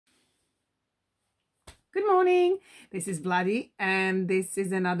Good morning. This is Vladi, and this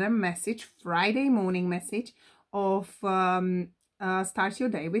is another message, Friday morning message of start your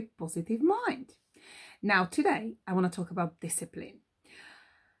day with positive mind. Now, today I want to talk about discipline.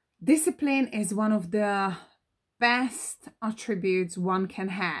 Discipline is one of the best attributes one can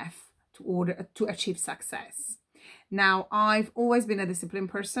have to achieve success. Now, I've always been a disciplined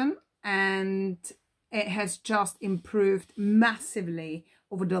person, and it has just improved massively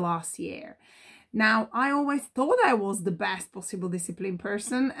over the last year. Now, I always thought I was the best possible disciplined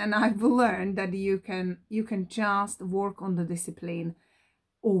person, and I've learned that you can just work on the discipline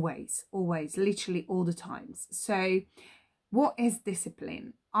always, literally all the times. So what is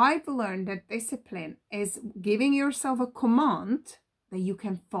discipline? I've learned that discipline is giving yourself a command that you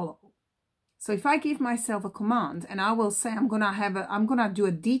can follow. So if I give myself a command and I will say I'm gonna do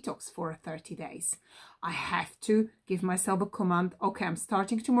a detox for 30 days, I have to give myself a command. Okay, I'm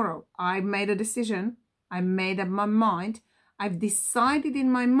starting tomorrow. I made a decision. I made up my mind. I've decided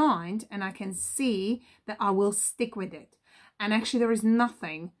in my mind, and I can see that I will stick with it. And actually there is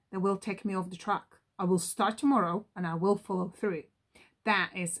nothing that will take me off the track. I will start tomorrow and I will follow through. That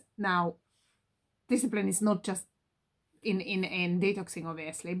is, now, discipline is not just in detoxing,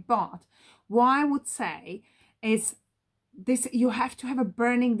 obviously, but what I would say is this: you have to have a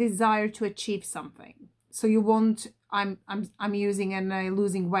burning desire to achieve something. So you want, I'm using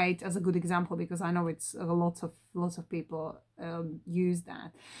losing weight as a good example, because I know it's lots of people use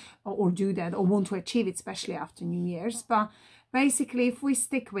that or do that or want to achieve it, especially after New Year's. But basically, if we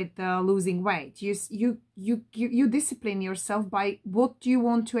stick with losing weight, you discipline yourself by what do you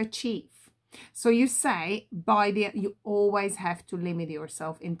want to achieve. So you say you always have to limit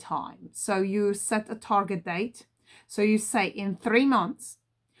yourself in time. So you set a target date. So you say in 3 months,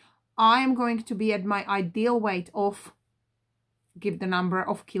 I am going to be at my ideal weight of, give the number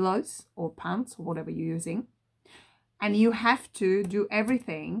of kilos or pounds or whatever you're using. And you have to do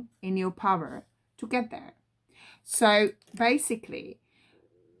everything in your power to get there. So basically,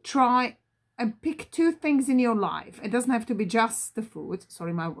 try and pick 2 things in your life. It doesn't have to be just the food.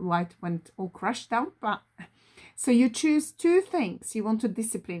 Sorry, my light went all crushed down. But so you choose 2 things you want to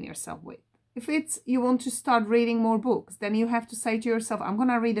discipline yourself with. If it's you want to start reading more books, then you have to say to yourself, I'm going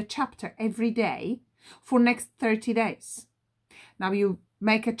to read a chapter every day for next 30 days. Now you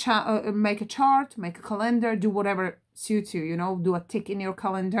make a chart, make a calendar, do whatever suits you, do a tick in your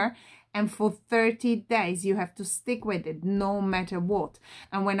calendar. And for 30 days, you have to stick with it no matter what.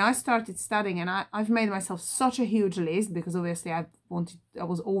 And when I started studying, and I've made myself such a huge list, because obviously I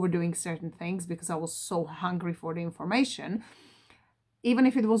was overdoing certain things because I was so hungry for the information. Even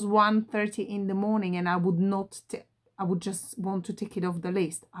if it was 1:30 in the morning and I would just want to tick it off the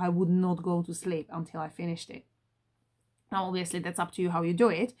list, I would not go to sleep until I finished it. Now, obviously, that's up to you how you do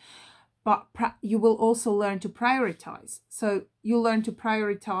it. But you will also learn to prioritize. So you learn to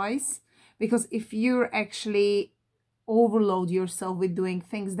prioritize, because if you actually overload yourself with doing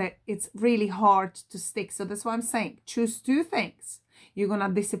things, that it's really hard to stick. So that's why I'm saying, choose 2 things you're going to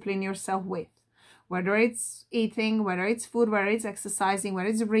discipline yourself with. Whether it's eating, whether it's food, whether it's exercising, whether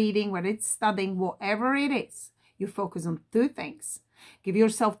it's reading, whether it's studying, whatever it is, you focus on 2 things. Give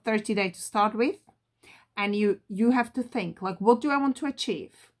yourself 30 days to start with. And you have to think, like, what do I want to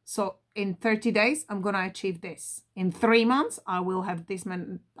achieve? So in 30 days, I'm going to achieve this. In 3 months, I will have this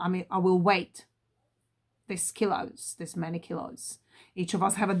I will weight this many kilos. Each of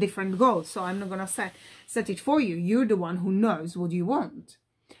us have a different goal. So I'm not going to set it for you. You're the one who knows what you want.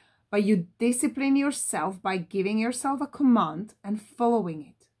 But you discipline yourself by giving yourself a command and following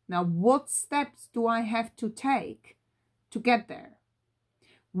it. Now, what steps do I have to take to get there?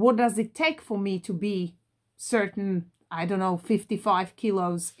 What does it take for me to be certain, 55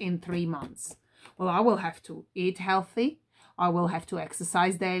 kilos in 3 months? Well, I will have to eat healthy. I will have to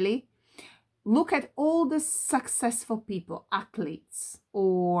exercise daily. Look at all the successful people, athletes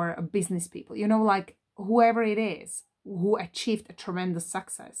or business people, like whoever it is who achieved a tremendous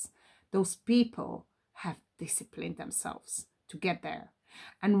success. Those people have disciplined themselves to get there.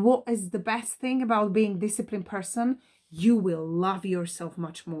 And what is the best thing about being a disciplined person? You will love yourself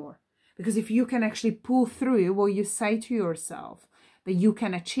much more. Because if you can actually pull through what you say to yourself that you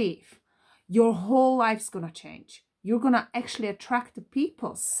can achieve, your whole life's going to change. You're going to actually attract the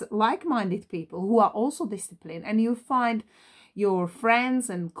people, like-minded people who are also disciplined. And you find your friends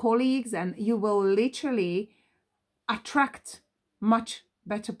and colleagues, and you will literally attract much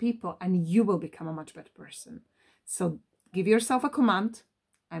better people, and you will become a much better person. So give yourself a command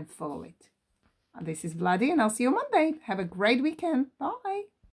and follow it. This is Vladi, and I'll see you Monday. Have a great weekend. Bye.